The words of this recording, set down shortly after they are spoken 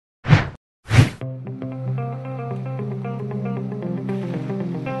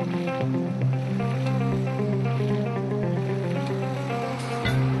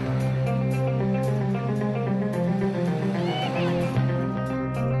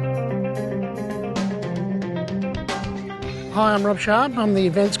Hi, I'm Rob Sharp. I'm the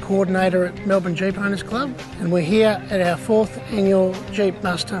events coordinator at Melbourne Jeep Owners Club, and we're here at our 4th annual Jeep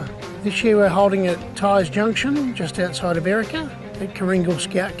Muster. This year we're holding it at Tyers Junction, just outside of Erica, at Coringal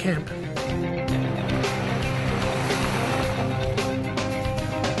Scout Camp.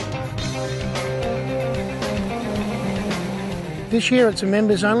 This year it's a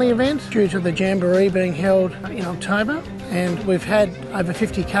members-only event due to the Jamboree being held in October, and we've had over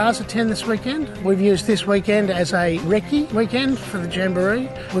 50 cars attend this weekend. We've used this weekend as a recce weekend for the Jamboree.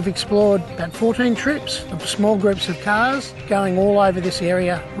 We've explored about 14 trips of small groups of cars going all over this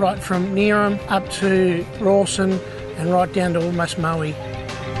area, right from Neerim up to Rawson and right down to almost Moe.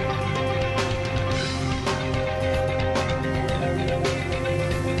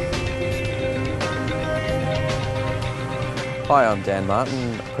 Hi, I'm Dan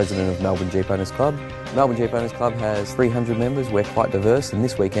Martin, President of Melbourne Jeep Owners Club. Melbourne Jeep Owners Club has 300 members. We're quite diverse, and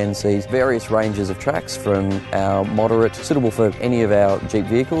this weekend sees various ranges of tracks from our moderate, suitable for any of our Jeep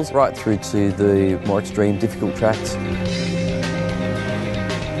vehicles, right through to the more extreme, difficult tracks.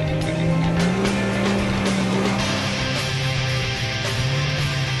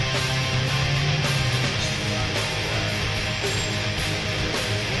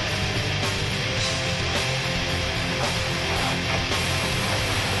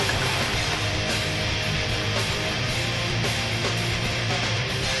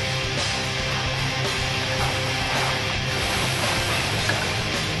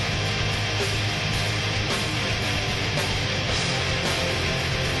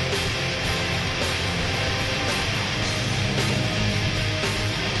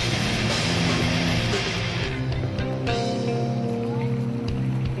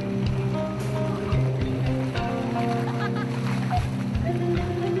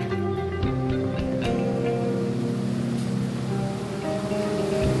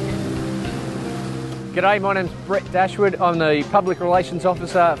 G'day, my name's Brett Dashwood. I'm the Public Relations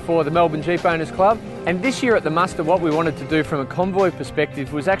Officer for the Melbourne Jeep Owners Club. And this year at the Muster, what we wanted to do from a convoy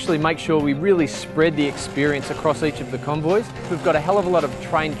perspective was actually make sure we really spread the experience across each of the convoys. We've got a hell of a lot of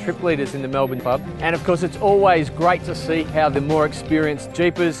trained trip leaders in the Melbourne Club. And of course, it's always great to see how the more experienced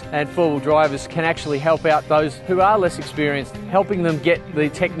Jeepers and four-wheel drivers can actually help out those who are less experienced, helping them get the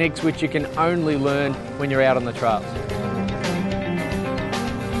techniques which you can only learn when you're out on the trails.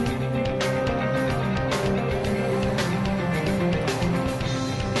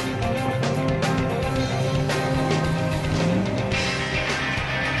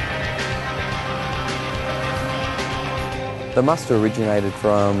 The Muster originated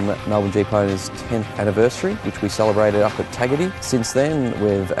from Melbourne Jeep Owners' 10th anniversary, which we celebrated up at Taggart. Since then,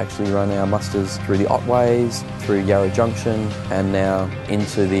 we've actually run our musters through the Otways, through Tyers Junction, and now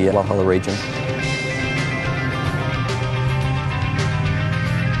into the Walhalla region.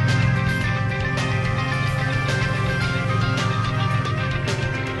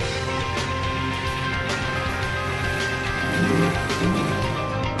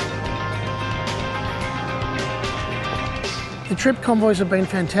 The trip convoys have been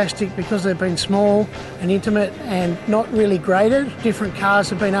fantastic because they've been small and intimate and not really graded. Different cars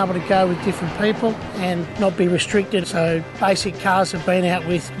have been able to go with different people and not be restricted. So basic cars have been out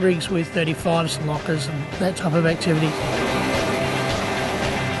with rigs with 35s and lockers and that type of activity.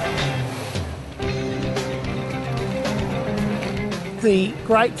 The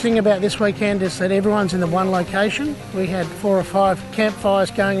great thing about this weekend is that everyone's in the one location. We had 4 or 5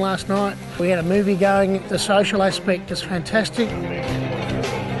 campfires going last night. We had a movie going. The social aspect is fantastic.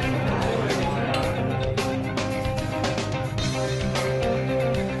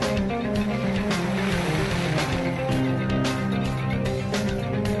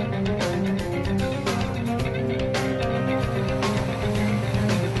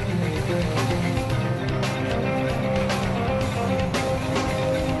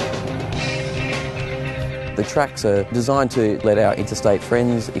 The tracks are designed to let our interstate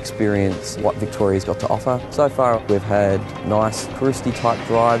friends experience what Victoria's got to offer. So far we've had nice touristy type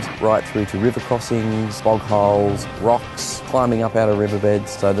drives right through to river crossings, bog holes, rocks, climbing up out of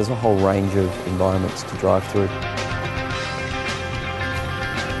riverbeds, so there's a whole range of environments to drive through.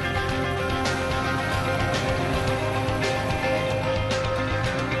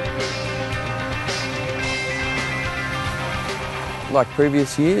 Like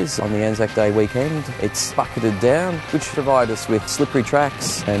previous years, on the Anzac Day weekend, it's bucketed down, which provide us with slippery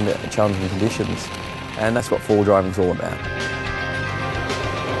tracks and challenging conditions. And that's what four-wheel driving's all about.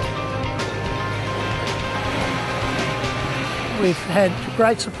 We've had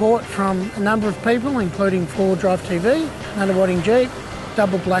great support from a number of people, including 4 Drive TV, Underwating Jeep,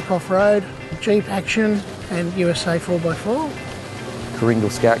 Double Black Off-Road, Jeep Action and USA 4x4. Coringal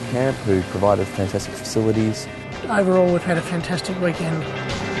Scout Camp, who provided fantastic facilities. overall we've had a fantastic weekend.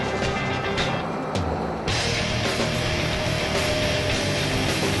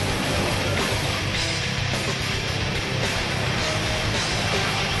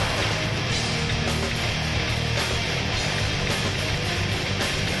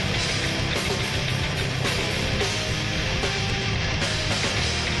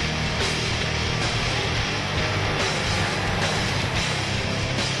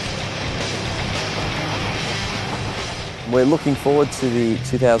 We're looking forward to the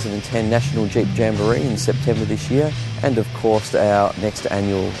 2010 National Jeep Jamboree in September this year, and of course our next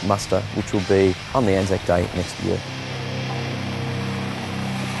annual muster, which will be on the Anzac Day next year.